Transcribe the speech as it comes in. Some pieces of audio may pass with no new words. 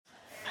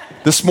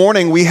This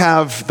morning, we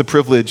have the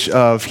privilege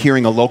of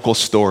hearing a local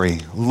story.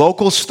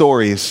 Local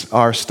stories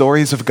are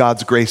stories of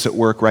God's grace at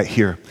work right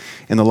here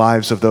in the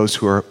lives of those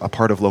who are a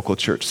part of local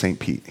church, St.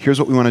 Pete. Here's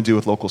what we want to do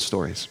with local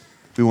stories.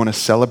 We want to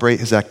celebrate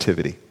his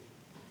activity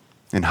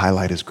and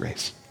highlight his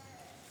grace.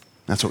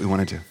 That's what we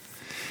want to do.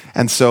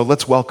 And so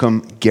let's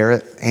welcome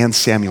Garret and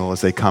Samuel as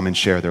they come and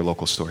share their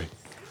local story.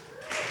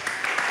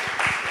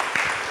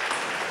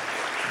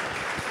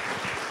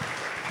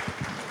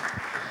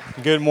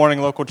 Good morning,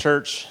 local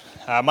church.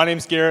 My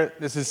name's Garret.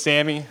 This is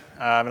Sammy,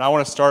 and I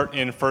want to start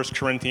in 1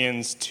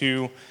 Corinthians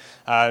 2,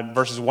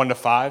 verses 1 to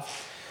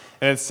 5.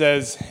 And it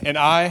says, "And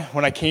I,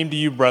 when I came to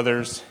you,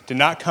 brothers, did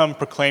not come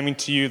proclaiming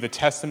to you the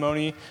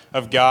testimony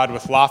of God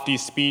with lofty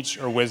speech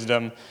or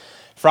wisdom,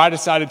 for I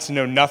decided to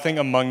know nothing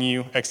among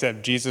you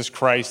except Jesus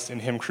Christ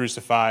and him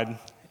crucified.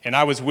 And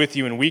I was with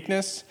you in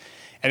weakness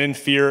and in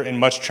fear and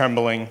much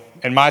trembling.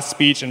 And my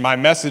speech and my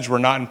message were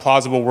not in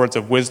plausible words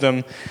of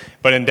wisdom,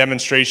 but in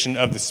demonstration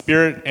of the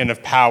Spirit and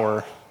of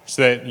power,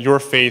 so that your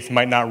faith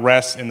might not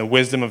rest in the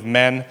wisdom of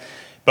men,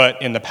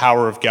 but in the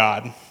power of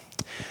God."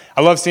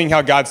 I love seeing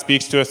how God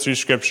speaks to us through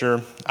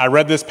Scripture. I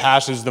read this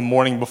passage the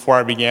morning before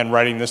I began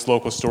writing this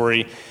local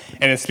story,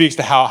 and it speaks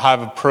to how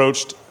I've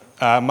approached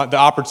the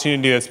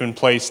opportunity that's been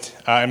placed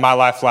in my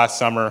life last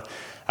summer,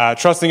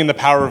 trusting in the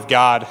power of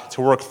God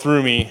to work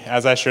through me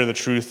as I share the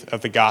truth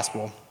of the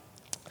gospel.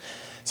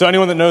 So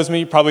anyone that knows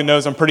me probably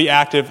knows I'm pretty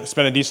active,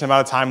 spend a decent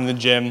amount of time in the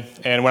gym,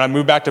 and when I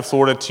moved back to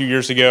Florida 2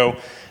 years ago,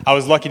 I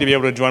was lucky to be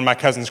able to join my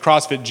cousin's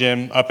CrossFit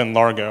gym up in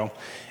Largo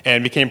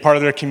and became part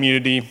of their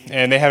community,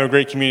 and they have a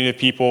great community of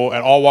people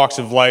at all walks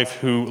of life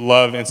who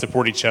love and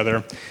support each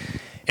other.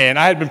 And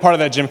I had been part of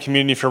that gym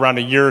community for around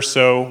a year or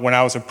so when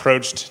I was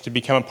approached to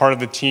become a part of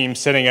the team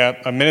setting up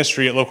a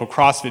ministry at local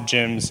CrossFit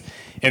gyms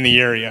in the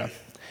area.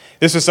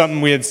 This was something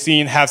we had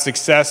seen have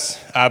success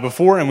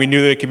before, and we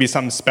knew that it could be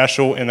something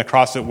special in the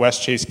CrossFit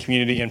West Chase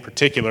community in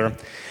particular.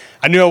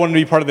 I knew I wanted to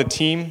be part of the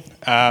team,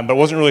 but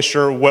wasn't really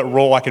sure what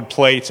role I could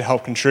play to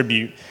help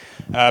contribute.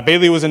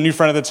 Bailey was a new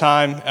friend at the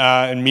time,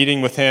 and meeting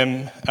with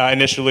him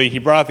initially, he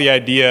brought out the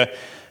idea,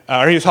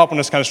 or he was helping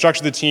us kind of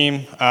structure the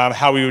team,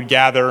 how we would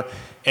gather,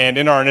 and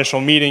in our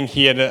initial meeting,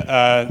 he had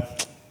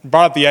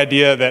brought up the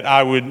idea that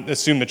I would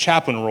assume the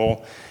chaplain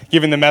role,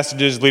 giving the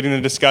messages, leading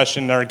the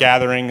discussion, our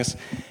gatherings.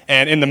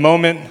 And in the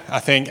moment, I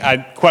think I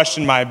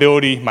questioned my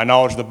ability, my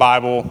knowledge of the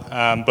Bible,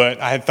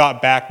 but I had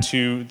thought back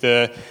to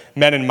the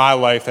men in my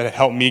life that had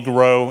helped me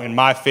grow in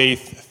my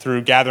faith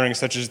through gatherings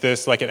such as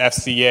this, like at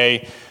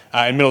FCA,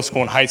 in middle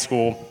school and high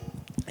school,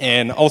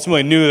 and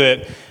ultimately knew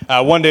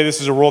that one day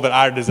this is a role that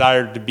I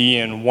desired to be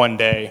in one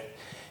day.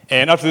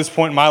 And up to this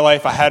point in my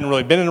life, I hadn't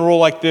really been in a role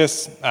like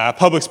this.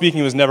 Public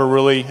speaking was never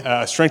really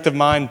a strength of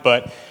mine,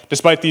 but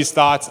despite these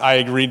thoughts, I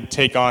agreed to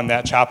take on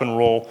that chaplain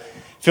role,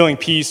 feeling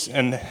peace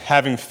and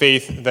having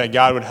faith that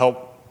God would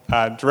help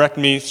direct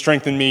me,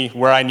 strengthen me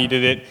where I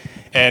needed it,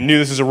 and knew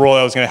this was a role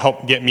that was going to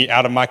help get me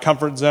out of my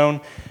comfort zone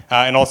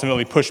and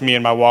ultimately push me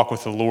in my walk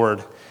with the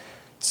Lord.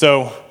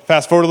 So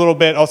fast forward a little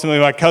bit,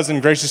 ultimately my cousin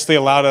graciously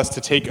allowed us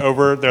to take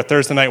over their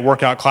Thursday night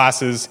workout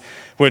classes,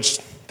 which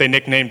they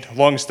nicknamed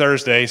Lungs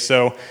Thursday.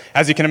 So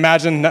as you can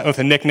imagine, with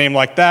a nickname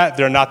like that,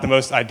 they're not the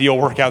most ideal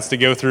workouts to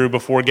go through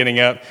before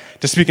getting up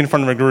to speak in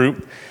front of a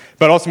group.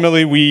 But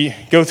ultimately, we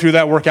go through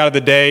that workout of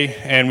the day,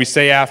 and we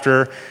stay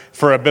after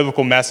for a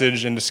biblical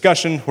message and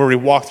discussion where we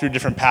walk through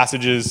different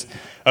passages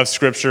of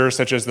Scripture,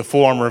 such as the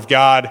full armor of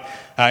God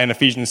in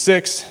Ephesians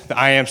 6, the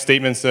I am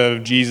statements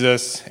of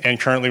Jesus, and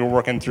currently we're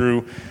working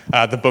through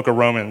the book of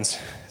Romans.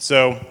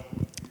 So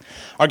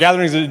our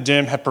gatherings at the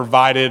gym have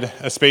provided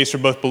a space for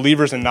both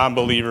believers and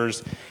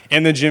non-believers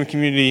in the gym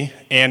community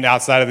and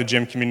outside of the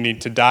gym community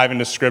to dive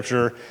into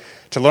Scripture,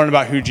 to learn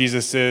about who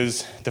Jesus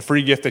is, the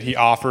free gift that he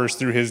offers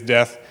through his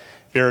death,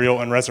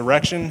 burial, and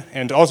resurrection,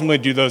 and to ultimately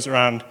do it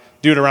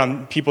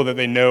around people that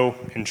they know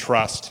and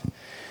trust.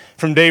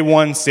 From day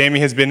one, Sammy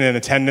has been in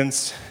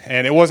attendance,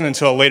 and it wasn't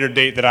until a later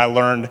date that I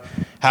learned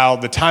how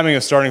the timing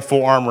of starting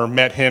Full Armor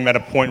met him at a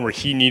point where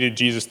he needed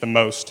Jesus the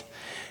most.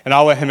 And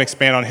I'll let him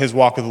expand on his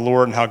walk with the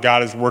Lord and how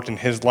God has worked in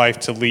his life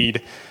to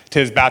lead to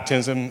his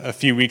baptism a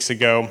few weeks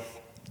ago.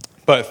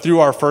 But through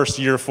our first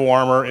year of Full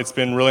Armor, it's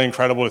been really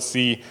incredible to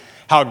see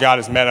how God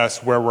has met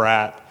us where we're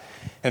at.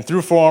 And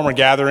through Full Armor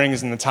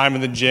gatherings and the time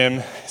in the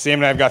gym, Sam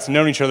and I have got to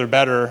know each other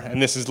better,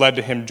 and this has led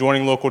to him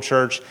joining local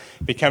church,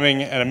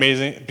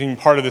 being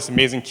part of this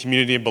amazing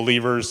community of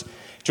believers,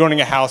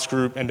 joining a house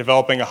group, and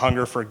developing a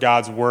hunger for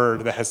God's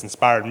word that has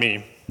inspired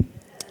me.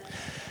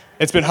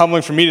 It's been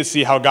humbling for me to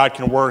see how God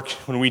can work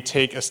when we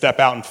take a step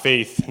out in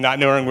faith, not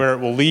knowing where it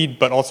will lead,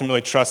 but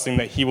ultimately trusting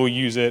that he will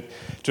use it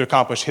to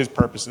accomplish his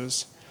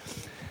purposes.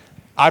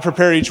 I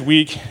prepare each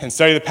week and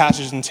study the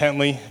passages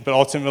intently, but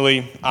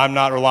ultimately, I'm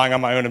not relying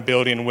on my own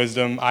ability and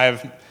wisdom. I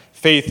have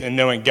faith in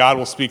knowing God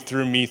will speak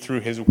through me through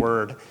his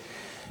word.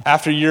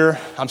 After a year,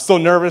 I'm still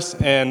nervous,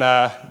 and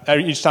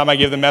each time I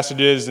give the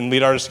messages and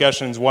lead our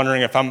discussions,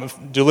 wondering if I'm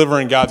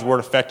delivering God's word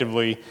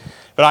effectively.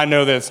 But I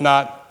know that it's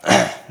not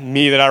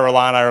me that I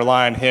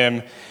rely on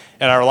him,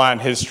 and I rely on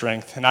his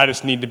strength. And I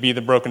just need to be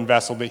the broken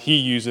vessel that he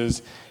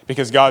uses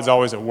because God's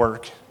always at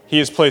work. He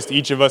has placed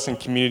each of us in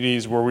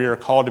communities where we are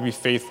called to be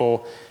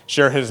faithful,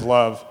 share his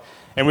love,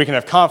 and we can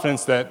have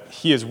confidence that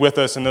he is with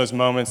us in those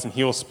moments and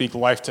he will speak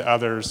life to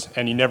others,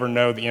 and you never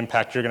know the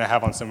impact you're going to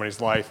have on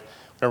somebody's life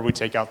whenever we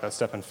take out that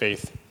step in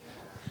faith.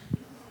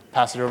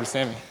 Pass it over to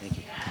Sammy. Thank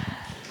you.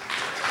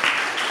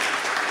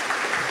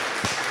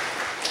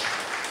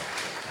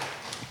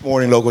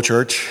 Morning, local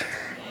church.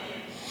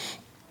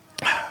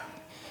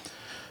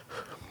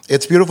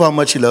 It's beautiful how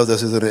much he loves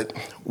us, isn't it?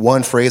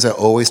 One phrase that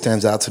always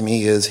stands out to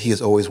me is, he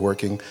is always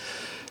working.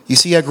 You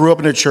see, I grew up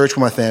in a church with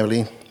my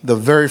family. The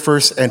very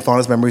first and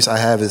fondest memories I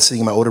have is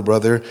seeing my older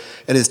brother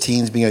and his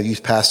teens being a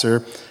youth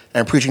pastor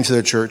and preaching to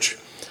the church.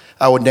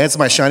 I would dance in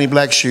my shiny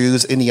black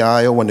shoes in the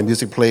aisle when the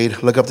music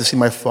played, look up to see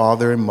my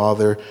father and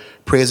mother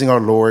praising our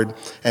Lord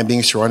and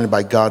being surrounded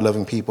by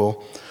God-loving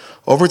people.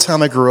 Over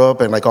time, I grew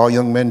up, and like all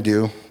young men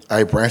do,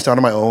 I branched out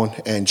on my own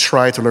and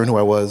tried to learn who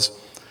I was.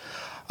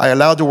 I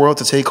allowed the world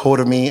to take hold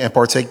of me and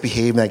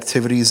behave in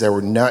activities that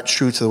were not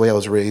true to the way I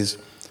was raised.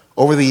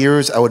 Over the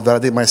years, I would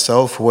validate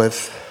myself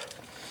with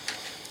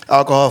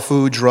alcohol,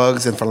 food,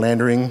 drugs, and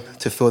philandering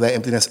to fill that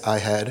emptiness I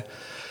had.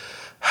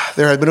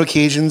 There have been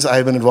occasions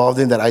I've been involved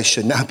in that I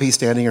should not be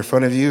standing in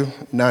front of you,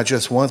 not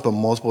just once, but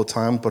multiple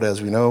times. But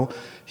as we know,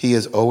 he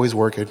is always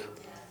working.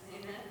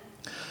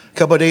 A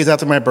couple of days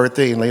after my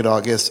birthday in late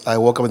August, I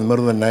woke up in the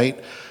middle of the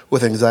night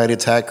with an anxiety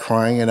attack,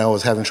 crying, and I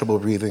was having trouble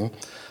breathing.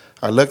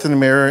 I looked in the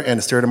mirror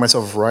and stared at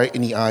myself right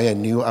in the eye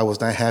and knew I was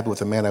not happy with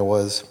the man I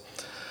was.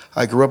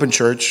 I grew up in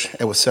church,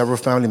 and with several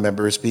family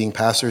members being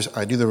pastors,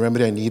 I knew the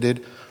remedy I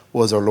needed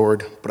was our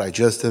Lord, but I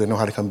just didn't know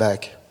how to come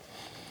back.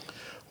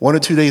 1 or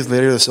 2 days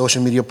later, the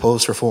social media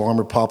post for Full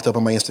Armor popped up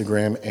on my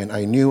Instagram, and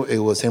I knew it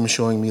was him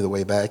showing me the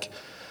way back.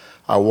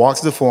 I walked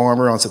to the Full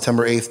Armor on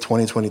September 8th,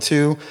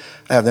 2022.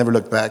 I have never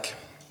looked back.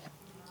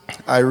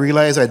 I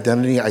realized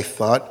identity I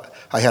thought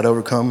I had to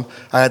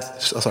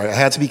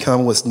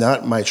become was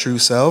not my true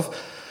self.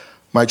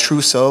 My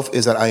true self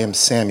is that I am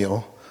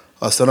Samuel,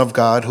 a son of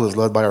God who is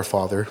loved by our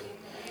Father.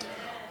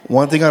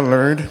 One thing I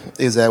learned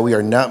is that we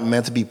are not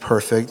meant to be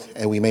perfect,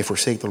 and we may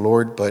forsake the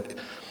Lord, but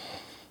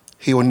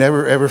he will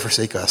never, ever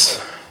forsake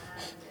us.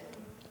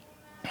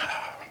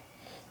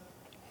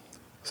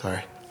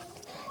 Sorry.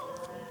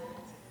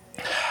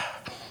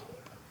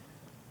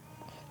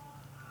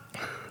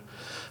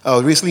 I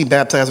was recently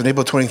baptized on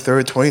April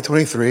 23rd,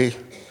 2023.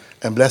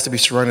 I'm blessed to be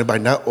surrounded by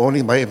not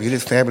only my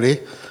immediate family,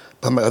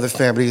 but my other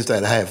families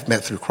that I have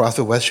met through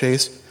CrossFit West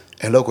Chase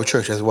and local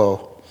church as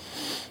well.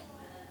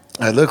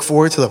 I look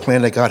forward to the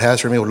plan that God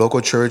has for me with local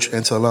church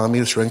and to allow me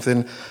to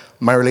strengthen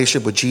my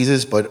relationship with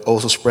Jesus, but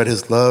also spread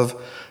his love,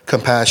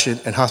 compassion,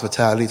 and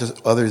hospitality to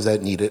others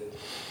that need it.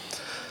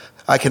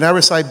 I cannot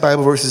recite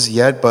Bible verses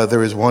yet, but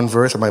there is one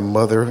verse that my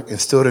mother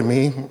instilled in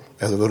me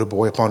as a little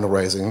boy upon the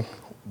rising,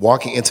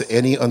 walking into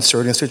any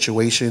uncertain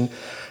situation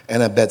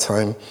and at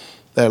bedtime,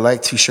 that I'd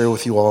like to share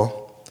with you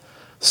all.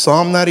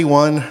 Psalm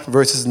 91,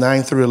 verses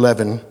 9 through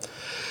 11.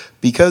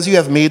 Because you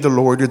have made the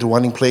Lord your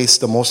dwelling place,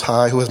 the Most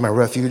High, who is my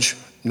refuge,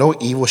 no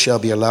evil shall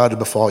be allowed to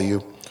befall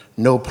you.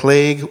 No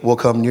plague will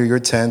come near your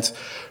tent,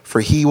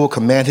 for he will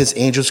command his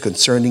angels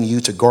concerning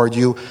you to guard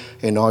you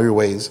in all your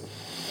ways.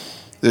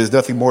 There's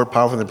nothing more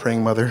powerful than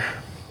praying, Mother.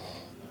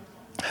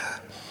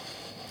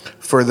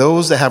 For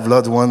those that have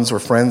loved ones or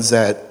friends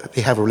that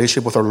they have a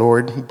relationship with our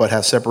Lord but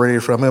have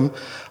separated from him,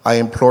 I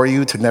implore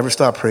you to never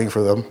stop praying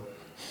for them.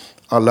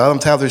 Allow them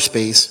to have their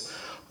space.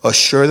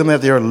 Assure them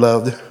that they are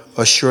loved.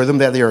 Assure them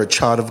that they are a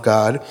child of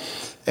God.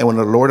 And when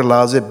the Lord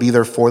allows it, be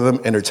there for them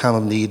in their time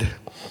of need.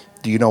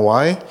 Do you know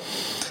why?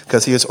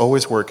 Because he is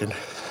always working.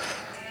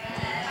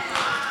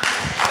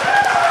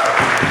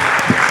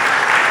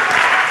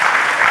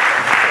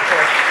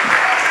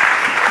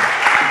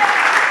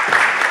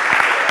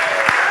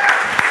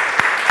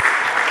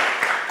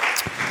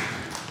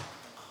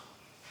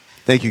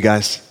 Thank you,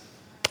 guys.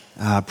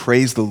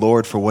 Praise the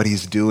Lord for what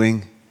he's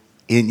doing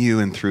in you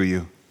and through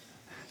you.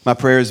 My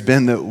prayer has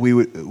been that we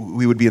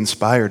would be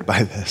inspired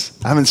by this.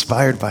 I'm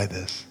inspired by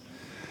this.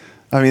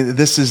 I mean,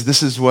 this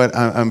is what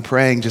I'm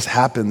praying just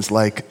happens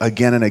like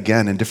again and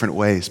again in different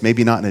ways.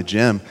 Maybe not in a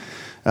gym,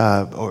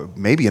 or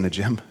maybe in a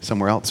gym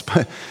somewhere else,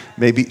 but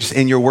maybe just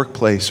in your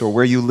workplace or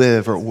where you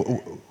live or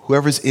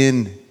whoever's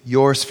in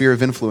your sphere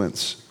of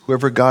influence,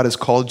 whoever God has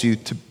called you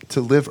to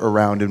live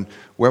around and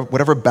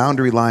whatever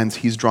boundary lines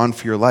he's drawn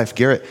for your life.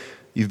 Garret,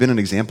 you've been an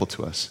example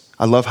to us.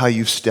 I love how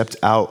you've stepped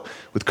out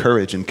with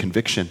courage and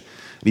conviction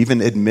and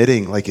even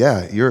admitting like,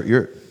 yeah,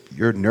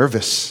 you're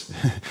nervous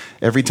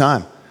every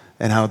time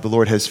and how the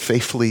Lord has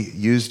faithfully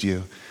used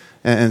you.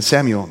 And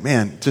Samuel,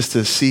 man, just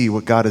to see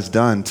what God has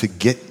done to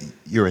get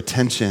your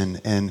attention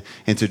and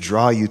to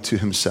draw you to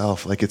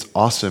himself, like it's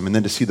awesome. And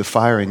then to see the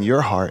fire in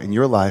your heart, in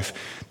your life,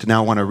 to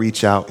now want to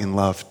reach out in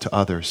love to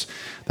others.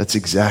 That's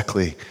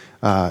exactly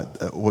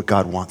what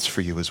God wants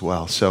for you as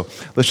well. So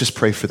let's just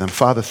pray for them.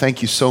 Father,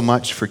 thank you so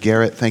much for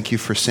Garret. Thank you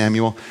for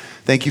Samuel.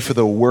 Thank you for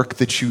the work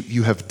that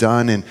you have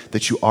done and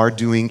that you are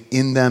doing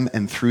in them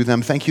and through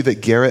them. Thank you that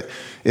Garret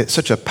is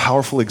such a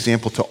powerful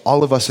example to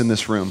all of us in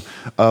this room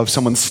of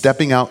someone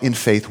stepping out in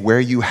faith where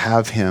you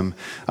have him,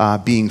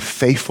 being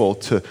faithful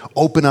to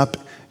open up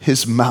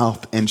his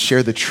mouth and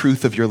share the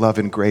truth of your love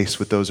and grace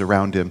with those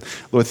around him.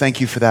 Lord, thank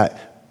you for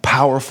that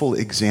powerful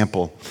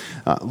example.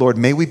 Lord,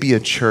 may we be a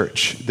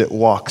church that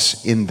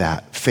walks in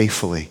that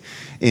faithfully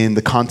in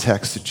the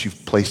context that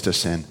you've placed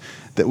us in,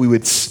 that we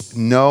would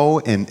know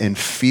and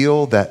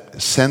feel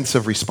that sense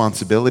of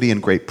responsibility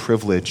and great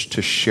privilege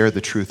to share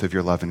the truth of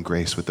your love and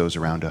grace with those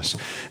around us.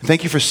 And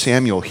thank you for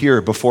Samuel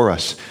here before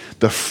us,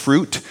 the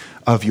fruit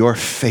of your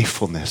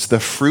faithfulness, the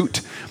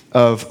fruit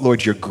of,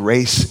 Lord, your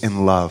grace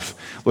and love.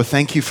 Lord,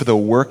 thank you for the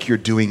work you're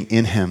doing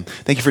in him.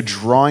 Thank you for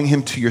drawing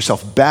him to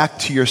yourself, back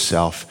to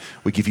yourself.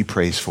 We give you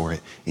praise for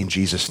it. In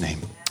Jesus' name,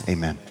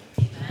 amen.